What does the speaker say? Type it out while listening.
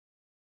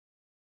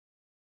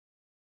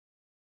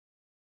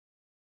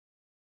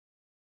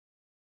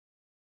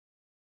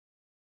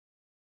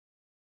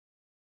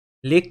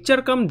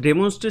Lecture cum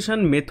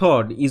demonstration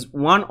method is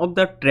one of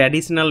the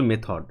traditional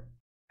method,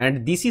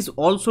 and this is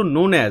also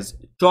known as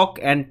chalk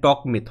and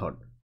talk method.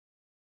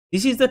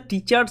 This is the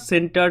teacher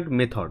centered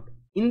method.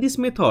 In this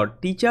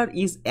method, teacher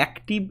is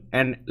active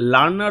and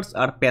learners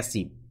are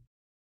passive.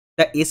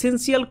 The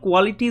essential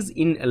qualities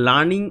in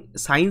learning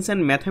science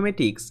and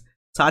mathematics,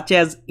 such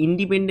as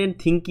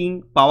independent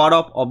thinking, power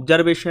of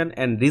observation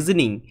and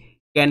reasoning,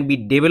 can be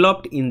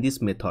developed in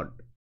this method.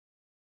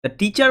 The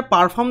teacher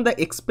performs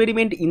the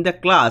experiment in the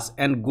class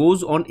and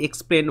goes on to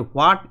explain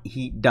what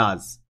he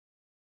does.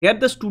 Here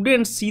the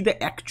students see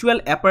the actual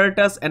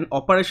apparatus and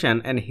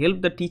operation and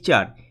help the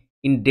teacher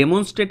in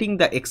demonstrating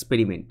the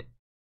experiment.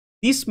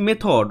 This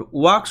method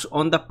works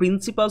on the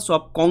principles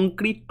of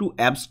concrete to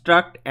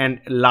abstract and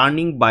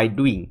learning by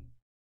doing.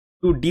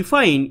 To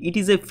define, it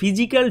is a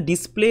physical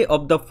display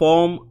of the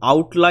form,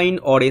 outline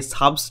or a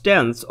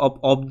substance of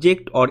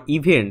object or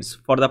events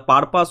for the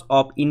purpose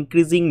of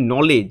increasing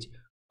knowledge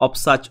of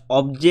such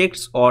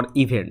objects or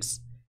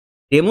events.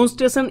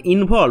 Demonstration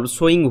involves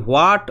showing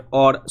what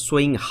or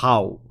showing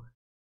how.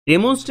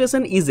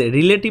 Demonstration is a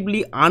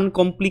relatively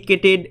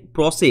uncomplicated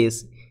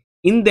process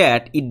in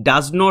that it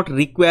does not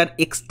require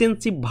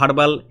extensive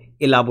verbal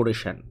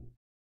elaboration.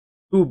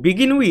 To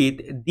begin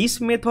with, this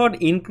method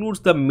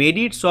includes the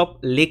merits of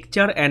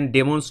lecture and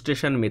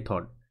demonstration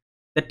method.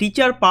 The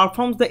teacher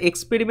performs the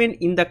experiment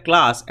in the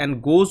class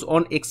and goes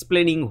on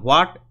explaining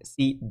what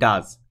she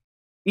does.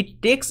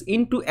 It takes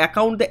into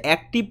account the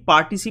active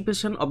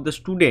participation of the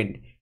student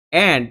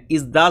and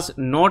is thus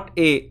not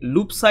a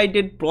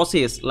loop-sided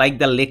process like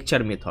the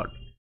lecture method.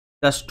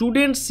 The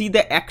students see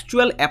the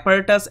actual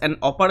apparatus and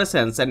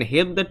operations and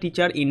help the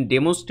teacher in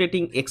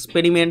demonstrating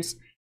experiments,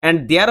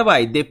 and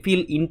thereby they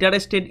feel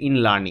interested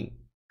in learning.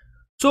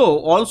 So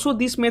also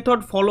this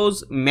method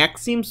follows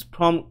maxims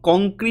from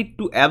concrete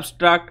to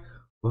abstract,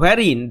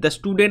 wherein the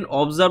student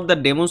observe the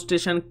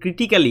demonstration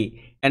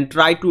critically and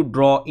try to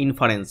draw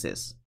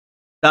inferences.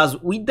 Thus,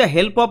 with the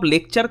help of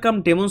lecture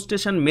cum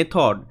demonstration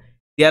method,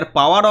 their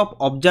power of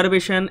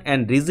observation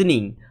and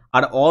reasoning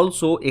are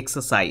also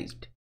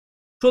exercised.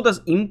 So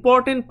the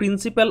important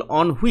principle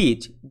on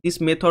which this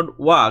method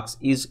works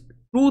is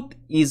truth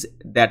is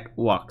that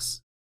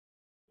works.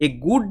 A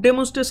good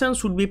demonstration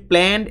should be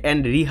planned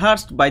and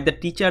rehearsed by the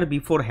teacher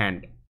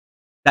beforehand.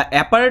 The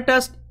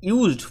apparatus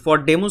used for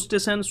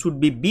demonstration should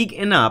be big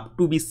enough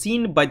to be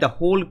seen by the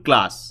whole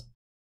class.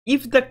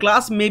 If the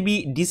class may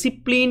be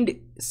disciplined,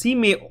 she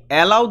may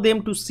allow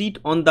them to sit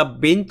on the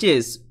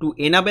benches to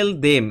enable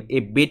them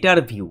a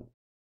better view.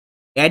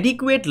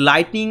 Adequate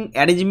lighting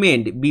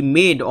arrangement be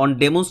made on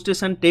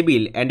demonstration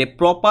table and a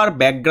proper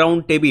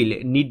background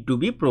table need to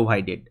be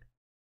provided.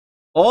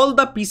 All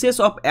the pieces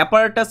of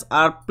apparatus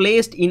are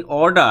placed in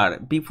order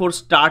before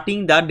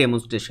starting the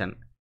demonstration.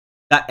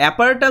 The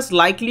apparatus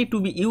likely to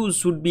be used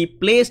should be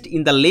placed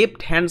in the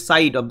left hand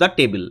side of the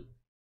table,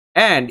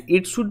 and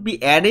it should be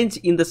arranged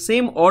in the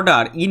same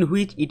order in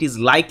which it is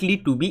likely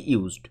to be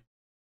used.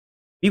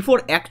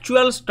 Before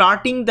actual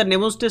starting the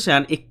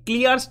demonstration, a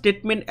clear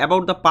statement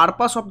about the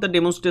purpose of the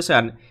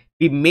demonstration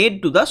be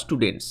made to the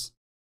students.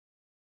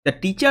 The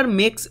teacher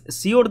makes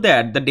sure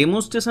that the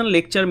demonstration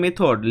lecture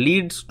method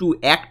leads to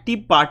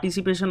active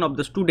participation of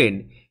the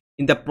student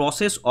in the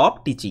process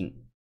of teaching.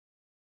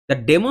 The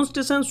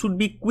demonstration should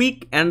be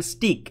quick and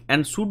stick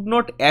and should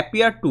not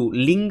appear to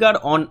linger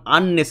on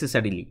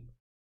unnecessarily.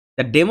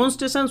 The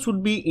demonstration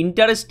should be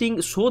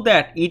interesting so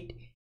that it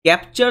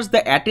captures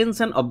the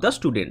attention of the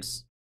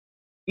students.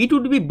 It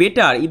would be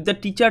better if the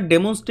teacher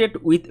demonstrates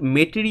with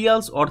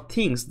materials or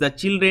things the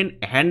children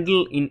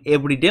handle in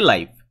everyday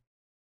life.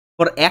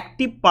 For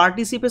active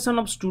participation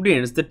of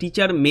students, the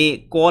teacher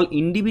may call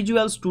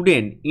individual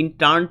student in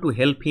turn to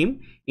help him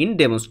in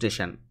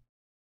demonstration.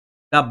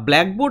 The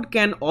blackboard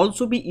can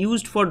also be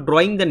used for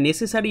drawing the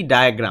necessary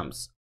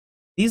diagrams.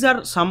 These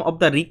are some of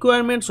the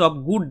requirements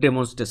of good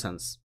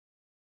demonstrations.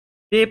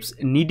 Steps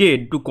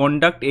needed to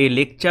conduct a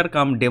lecture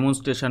cum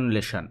demonstration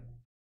lesson.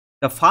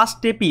 The first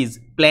step is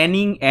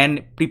planning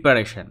and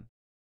preparation.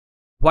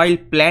 While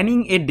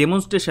planning a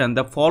demonstration,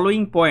 the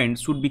following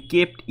points should be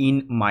kept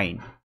in mind.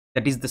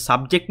 That is the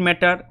subject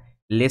matter,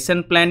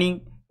 lesson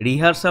planning,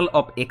 rehearsal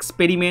of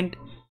experiment,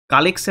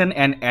 collection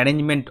and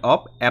arrangement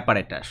of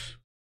apparatus.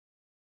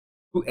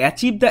 To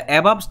achieve the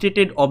above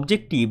stated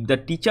objective, the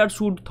teacher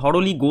should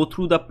thoroughly go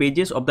through the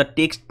pages of the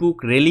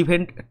textbook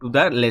relevant to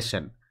the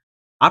lesson.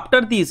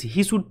 After this,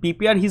 he should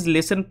prepare his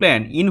lesson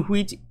plan in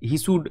which he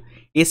should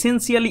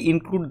essentially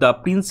include the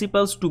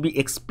principles to be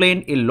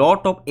explained, a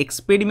lot of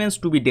experiments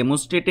to be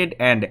demonstrated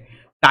and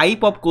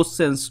type of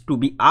questions to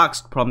be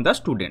asked from the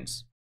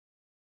students.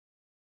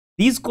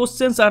 These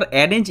questions are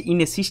arranged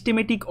in a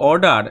systematic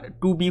order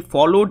to be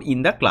followed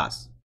in the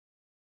class.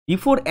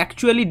 Before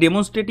actually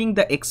demonstrating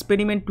the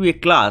experiment to a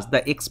class,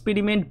 the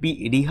experiment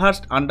be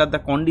rehearsed under the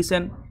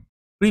condition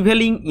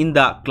prevailing in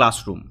the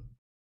classroom.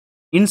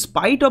 In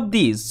spite of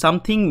this,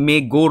 something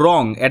may go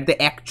wrong at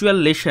the actual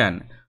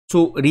lesson,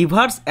 so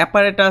reverse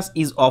apparatus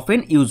is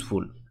often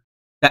useful.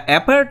 The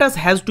apparatus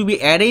has to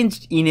be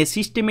arranged in a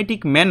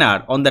systematic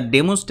manner on the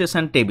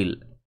demonstration table.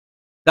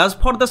 Thus,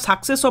 for the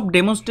success of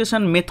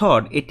demonstration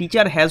method, a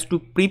teacher has to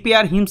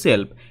prepare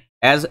himself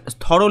as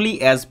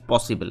thoroughly as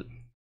possible.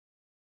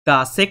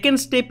 The second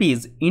step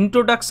is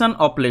introduction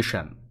of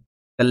lesson.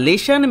 The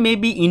lesson may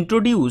be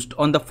introduced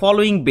on the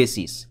following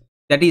basis,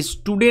 that is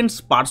students'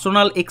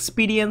 personal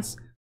experience,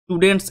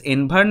 students'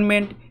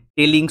 environment,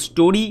 telling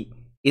story,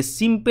 a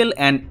simple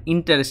and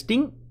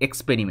interesting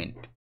experiment.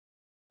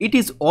 It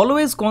is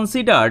always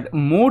considered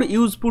more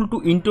useful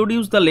to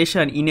introduce the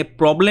lesson in a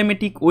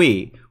problematic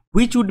way,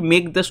 which would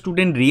make the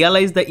student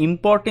realize the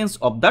importance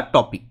of the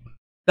topic.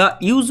 The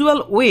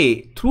usual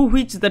way through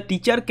which the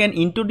teacher can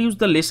introduce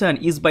the lesson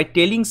is by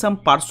telling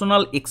some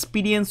personal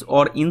experience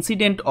or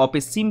incident of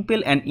a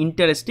simple and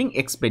interesting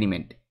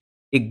experiment.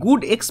 A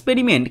good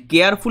experiment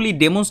carefully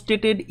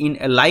demonstrated is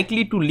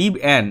likely to leave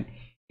an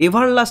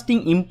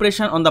everlasting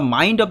impression on the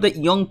mind of the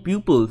young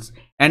pupils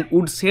and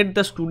would set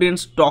the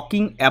students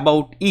talking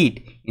about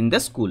it in the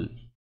school.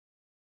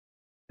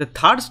 The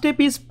third step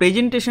is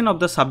presentation of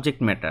the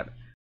subject matter.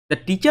 The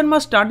teacher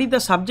must study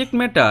the subject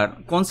matter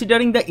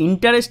considering the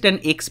interest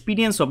and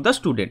experience of the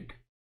student.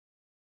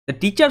 The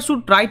teacher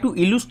should try to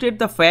illustrate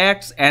the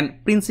facts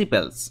and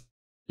principles.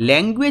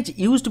 Language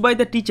used by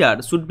the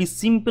teacher should be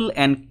simple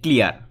and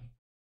clear.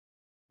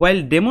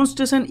 While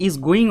demonstration is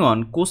going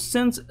on,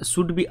 questions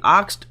should be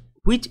asked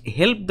which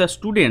help the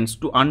students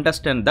to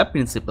understand the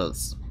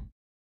principles.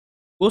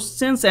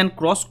 Questions and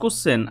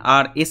cross-questions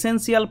are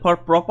essential for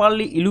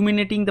properly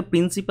illuminating the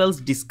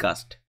principles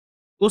discussed.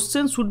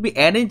 Questions should be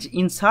arranged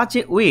in such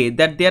a way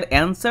that their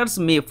answers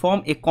may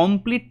form a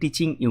complete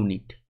teaching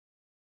unit.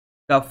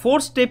 The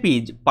fourth step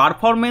is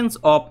performance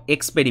of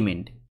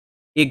experiment.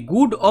 A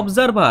good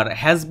observer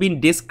has been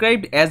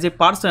described as a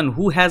person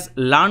who has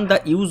learned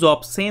the use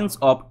of sense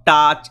of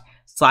touch,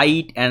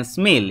 sight and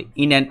smell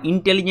in an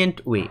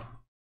intelligent way.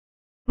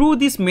 Through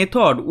this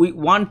method, we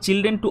want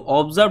children to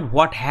observe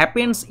what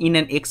happens in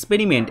an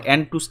experiment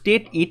and to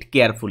state it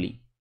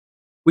carefully.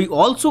 We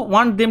also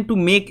want them to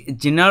make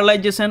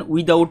generalization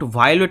without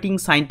violating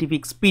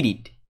scientific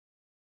spirit.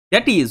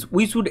 That is,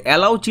 we should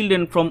allow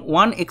children from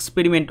one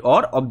experiment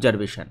or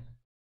observation.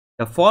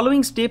 The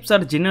following steps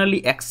are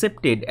generally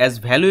accepted as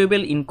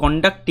valuable in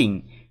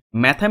conducting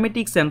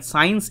mathematics and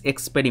science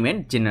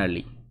experiment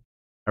generally.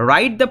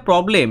 Write the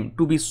problem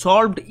to be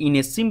solved in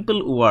a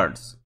simple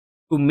words.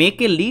 To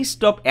make a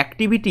list of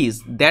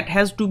activities that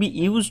has to be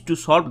used to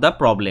solve the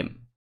problem.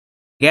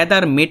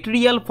 Gather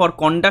material for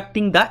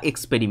conducting the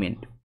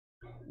experiment.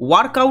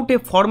 Work out a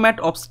format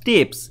of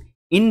steps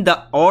in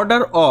the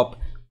order of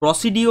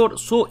procedure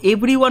so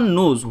everyone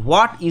knows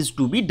what is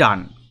to be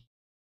done.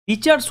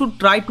 Teachers should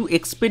try to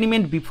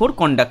experiment before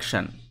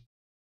conduction.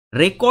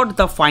 Record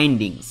the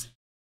findings.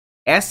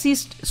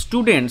 Assist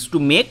students to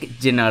make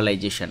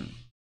generalization.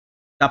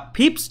 The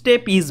fifth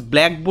step is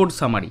blackboard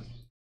summary.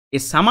 A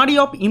summary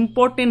of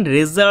important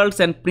results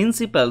and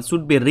principles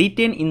should be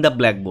written in the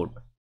blackboard.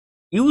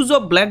 Use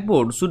of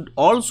blackboard should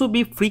also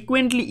be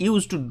frequently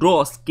used to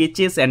draw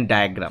sketches and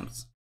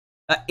diagrams.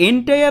 The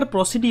entire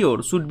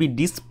procedure should be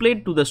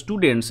displayed to the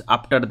students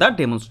after the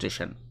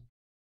demonstration.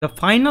 The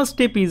final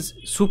step is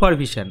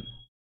supervision.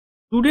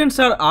 Students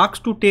are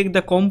asked to take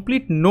the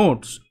complete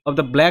notes of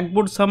the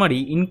blackboard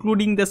summary,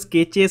 including the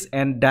sketches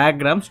and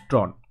diagrams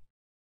drawn.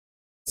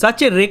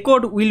 Such a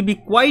record will be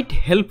quite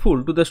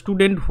helpful to the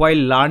student while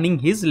learning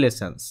his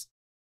lessons.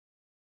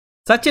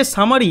 Such a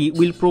summary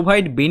will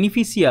provide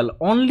beneficial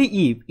only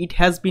if it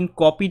has been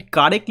copied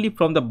correctly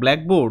from the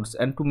blackboards,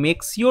 and to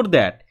make sure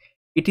that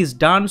it is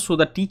done so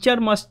the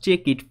teacher must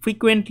check it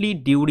frequently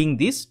during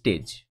this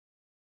stage.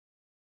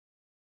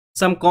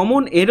 Some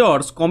common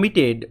errors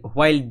committed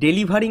while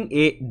delivering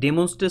a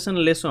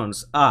demonstration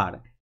lessons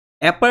are: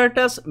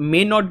 apparatus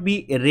may not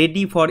be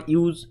ready for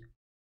use.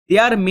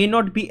 There may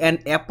not be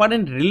an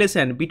apparent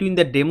relation between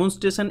the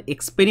demonstration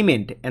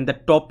experiment and the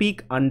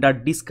topic under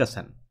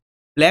discussion.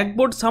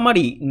 Blackboard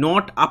summary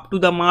not up to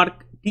the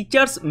mark.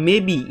 Teachers may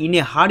be in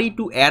a hurry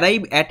to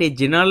arrive at a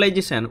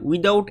generalization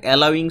without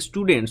allowing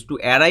students to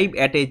arrive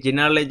at a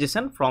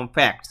generalization from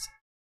facts.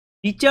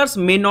 Teachers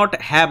may not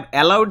have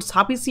allowed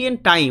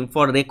sufficient time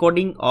for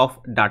recording of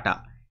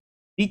data.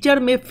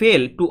 Teacher may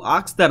fail to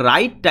ask the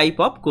right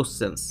type of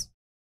questions.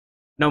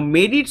 Now,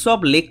 merits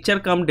of lecture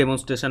cum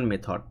demonstration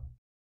method.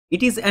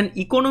 It is an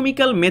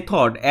economical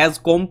method as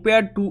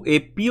compared to a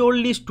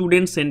purely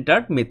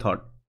student-centered method.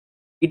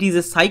 It is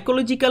a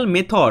psychological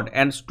method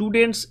and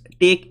students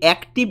take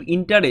active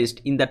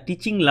interest in the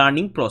teaching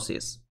learning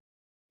process.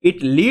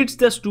 It leads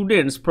the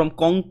students from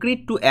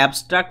concrete to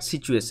abstract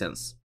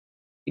situations.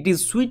 It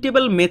is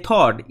suitable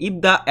method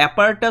if the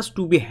apparatus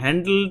to be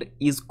handled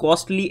is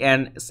costly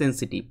and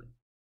sensitive.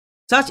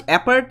 Such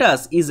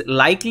apparatus is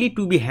likely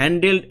to be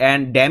handled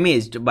and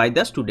damaged by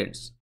the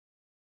students.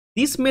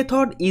 This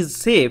method is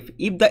safe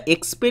if the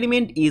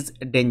experiment is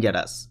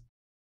dangerous.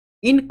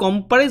 In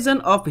comparison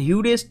of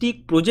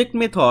heuristic project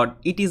method,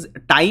 it is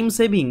time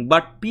saving,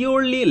 but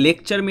purely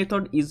lecture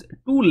method is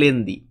too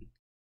lengthy.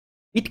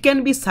 It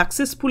can be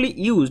successfully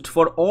used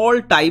for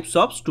all types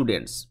of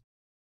students.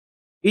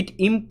 It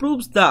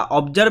improves the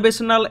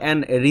observational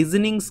and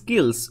reasoning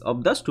skills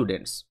of the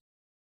students.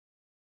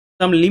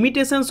 Some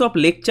limitations of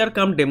lecture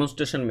cum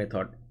demonstration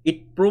method.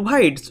 It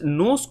provides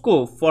no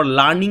scope for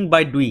learning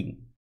by doing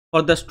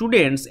for the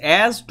students,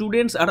 as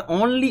students are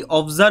only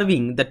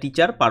observing the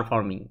teacher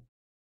performing.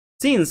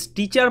 Since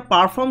teacher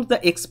performs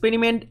the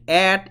experiment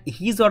at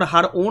his or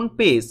her own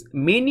pace,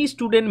 many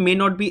students may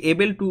not be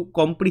able to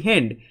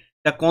comprehend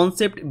the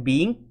concept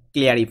being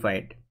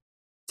clarified.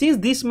 Since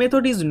this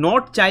method is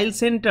not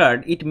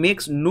child-centered, it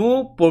makes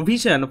no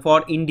provision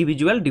for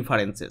individual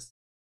differences.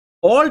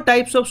 All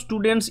types of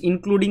students,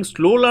 including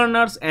slow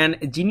learners and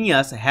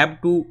genius,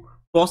 have to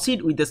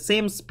proceed with the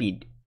same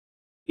speed.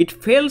 It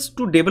fails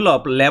to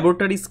develop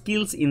laboratory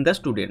skills in the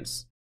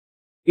students.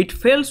 It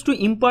fails to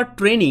impart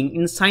training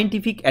in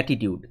scientific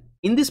attitude.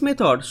 In this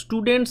method,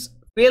 students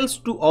fails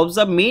to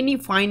observe many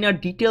finer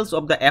details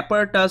of the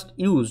apparatus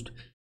used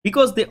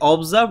because they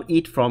observe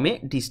it from a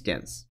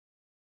distance.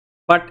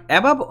 But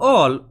above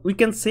all, we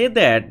can say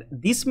that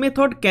this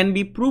method can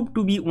be proved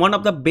to be one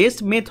of the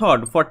best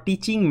methods for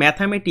teaching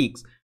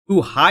mathematics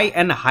to high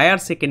and higher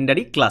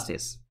secondary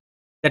classes.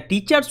 The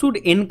teacher should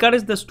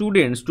encourage the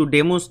students to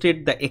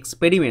demonstrate the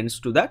experiments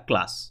to the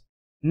class.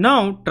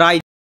 Now try